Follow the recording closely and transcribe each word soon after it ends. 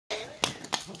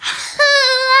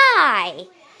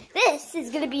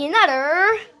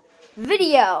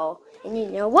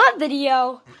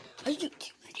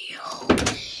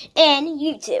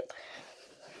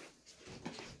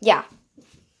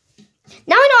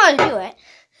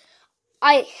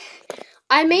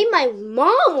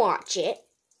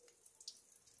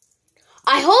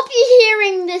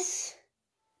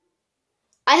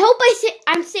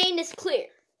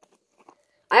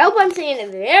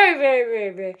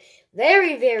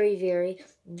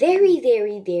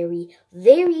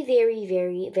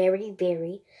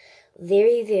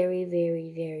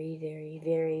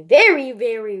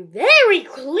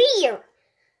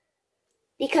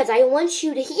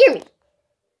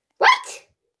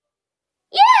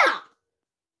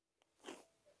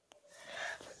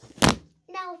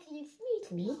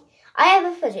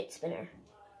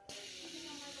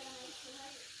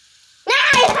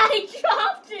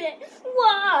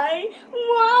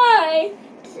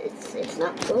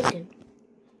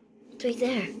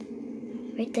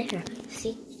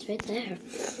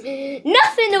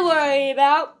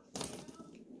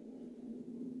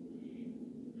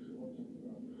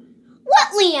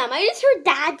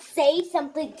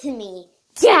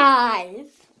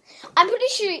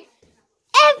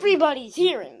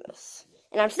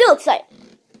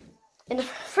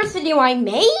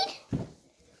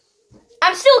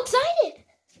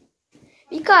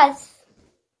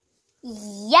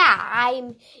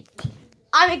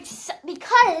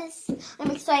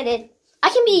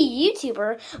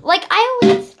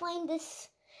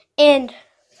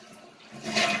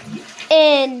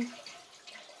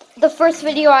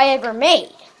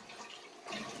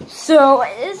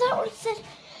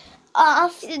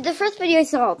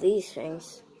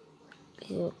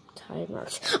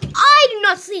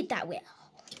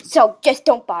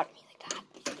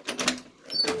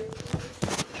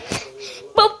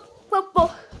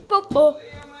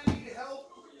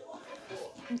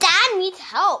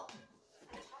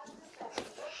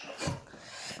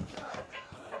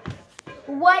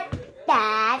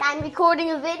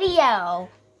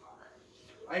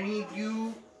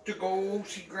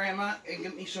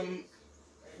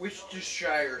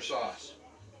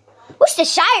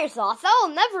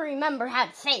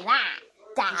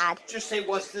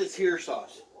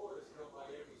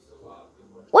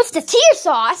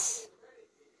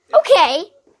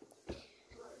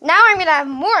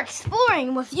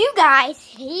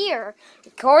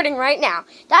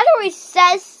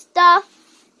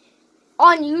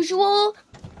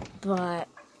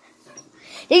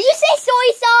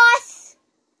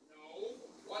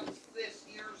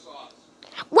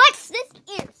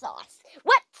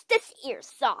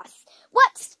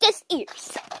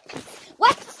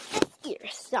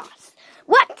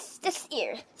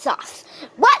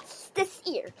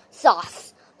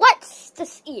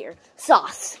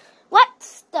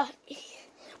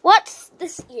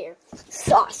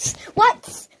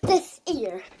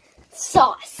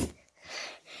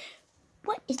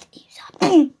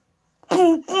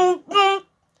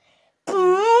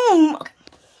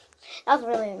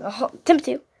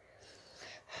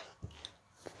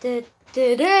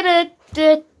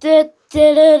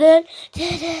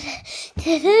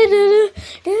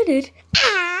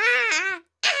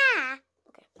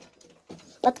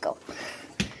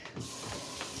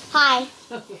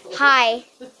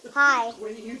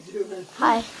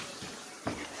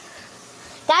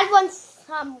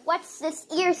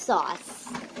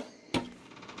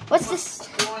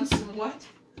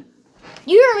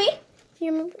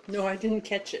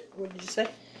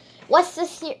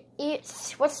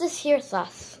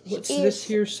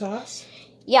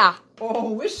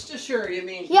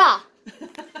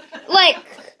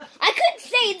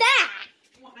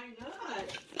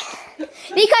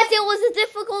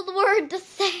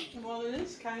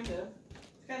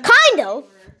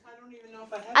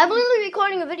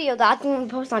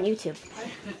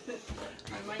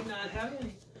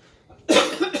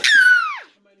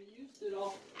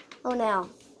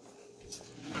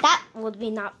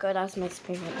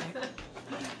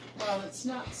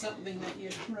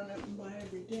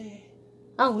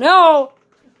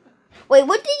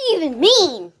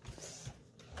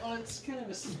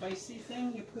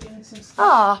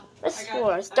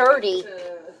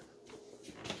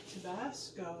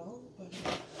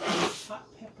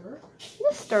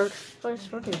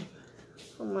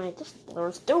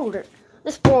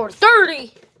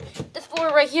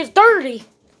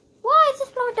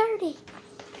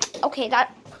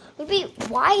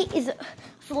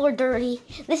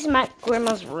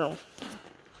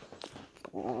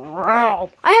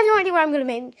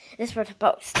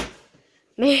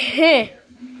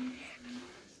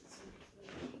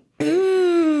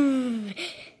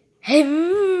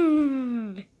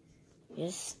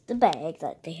Here's the bag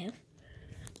that they have.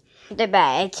 The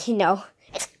bag, you know.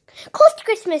 It's close to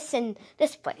Christmas in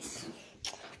this place.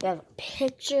 We have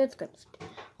pictures,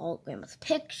 all Grandma's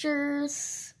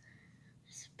pictures.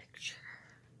 There's a picture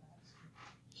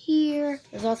here.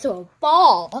 There's also a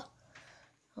ball.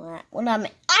 Well, I'm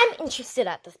interested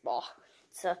at this ball.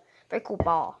 It's a very cool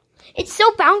ball. It's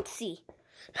so bouncy.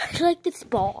 I like this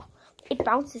ball. It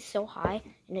bounces so high,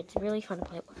 and it's really fun to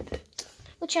play with.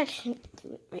 Which I shouldn't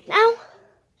do it right now.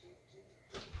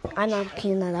 I'm not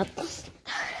cleaning that up.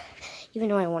 Even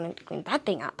though I wanted to clean that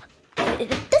thing up.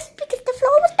 Just because the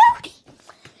floor was dirty.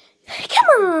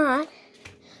 Come on.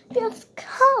 Just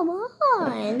come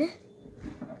on.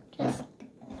 Just.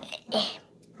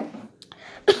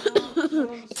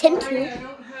 It's him too. I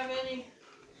don't have any.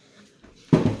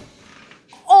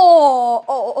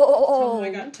 Oh. I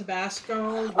got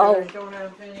Tabasco, but Oh. I don't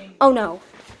have any. Oh no.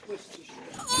 Worcestershire.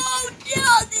 Oh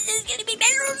no, this is gonna be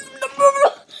better.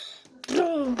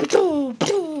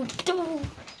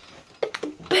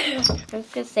 I was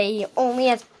gonna say he only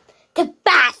has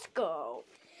Tabasco.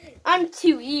 I'm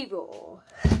too evil.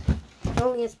 He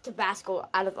only has Tabasco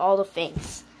out of all the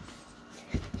things.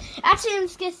 Actually, I'm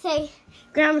just gonna say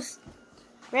Grandma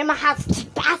has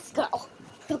Tabasco.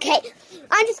 Okay,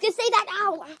 I'm just gonna say that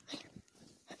now.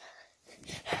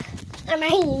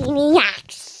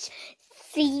 Maniacs,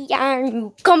 see our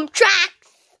new contracts.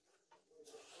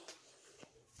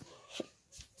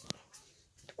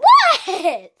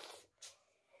 What?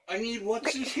 I need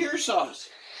what's this here sauce?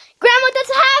 Grandma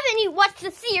doesn't have any what's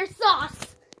the sear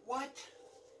sauce. What?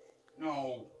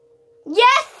 No.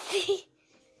 Yes.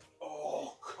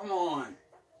 Oh, come on.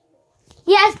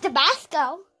 He has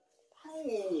Tabasco.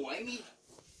 Oh, I need.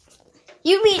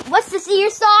 You mean what's the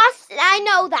sear sauce? I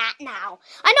know that now.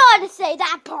 I know how to say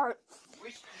that part.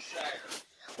 Worcestershire.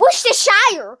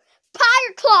 Worcestershire.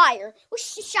 Pyre Clyer.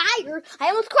 Worcestershire. I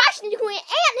almost crashed into an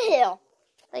anthill.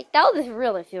 Like, that would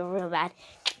really feel real bad.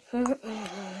 Bye-bye,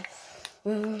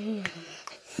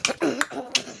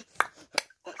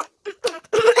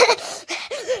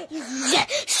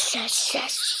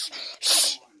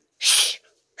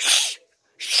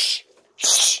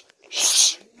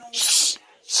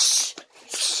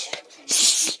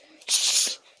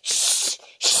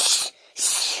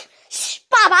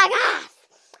 guys.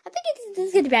 I think this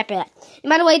is going to be better. And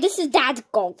by the way, this is Dad's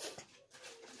golf.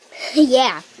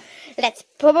 Yeah. Let's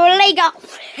probably go.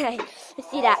 Let's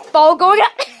see that ball going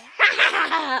up.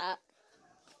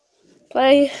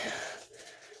 Play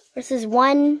versus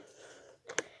one.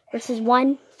 I'm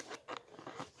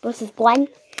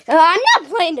not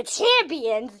playing the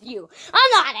champions, you.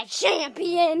 I'm not a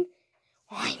champion.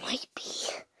 I might be.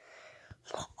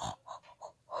 Of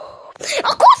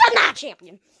course I'm not a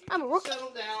champion. I'm a rookie.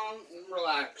 Settle down and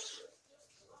relax.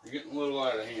 You're getting a little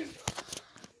out of hand.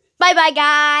 Bye-bye,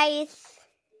 guys.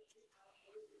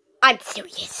 I'm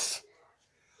serious.